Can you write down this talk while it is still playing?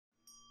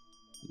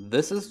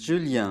This is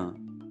Julien.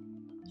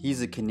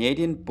 He's a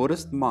Canadian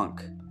Buddhist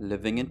monk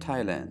living in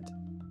Thailand.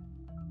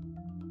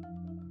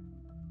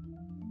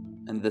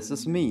 And this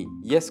is me,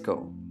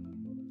 Jesko.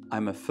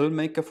 I'm a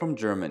filmmaker from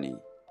Germany.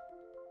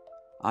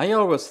 I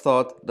always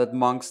thought that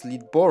monks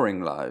lead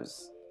boring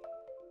lives,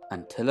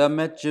 until I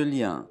met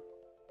Julien.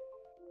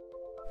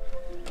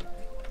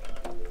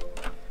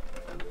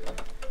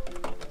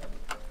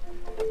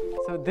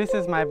 So this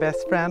is my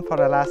best friend for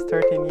the last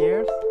 13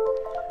 years.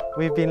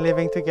 We've been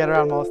living together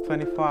almost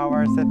 24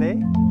 hours a day.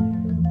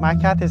 My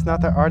cat is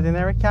not an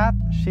ordinary cat,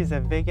 she's a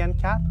vegan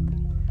cat.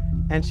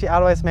 And she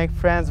always makes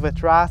friends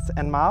with rats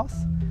and mouse.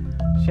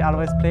 She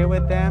always plays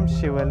with them,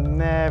 she will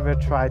never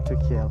try to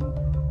kill.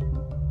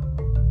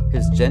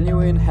 His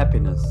genuine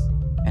happiness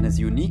and his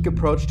unique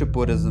approach to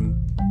Buddhism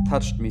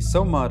touched me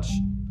so much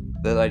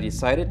that I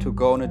decided to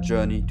go on a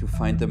journey to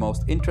find the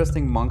most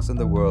interesting monks in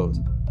the world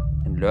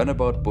and learn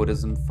about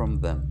Buddhism from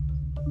them.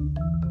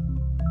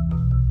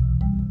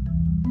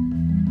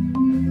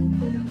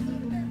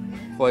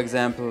 For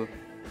example,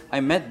 I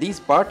met these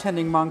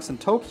bartending monks in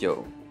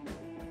Tokyo.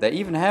 They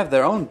even have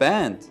their own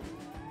band.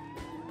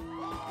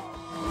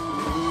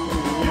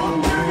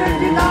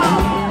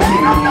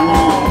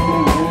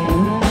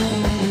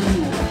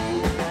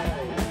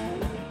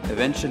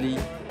 Eventually,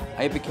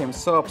 I became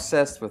so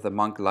obsessed with the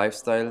monk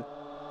lifestyle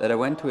that I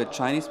went to a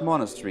Chinese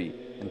monastery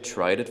and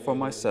tried it for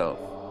myself.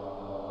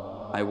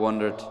 I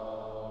wondered,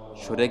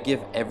 should I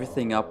give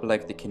everything up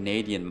like the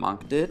Canadian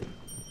monk did?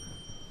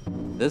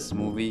 This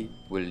movie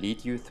will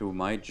lead you through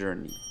my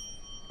journey.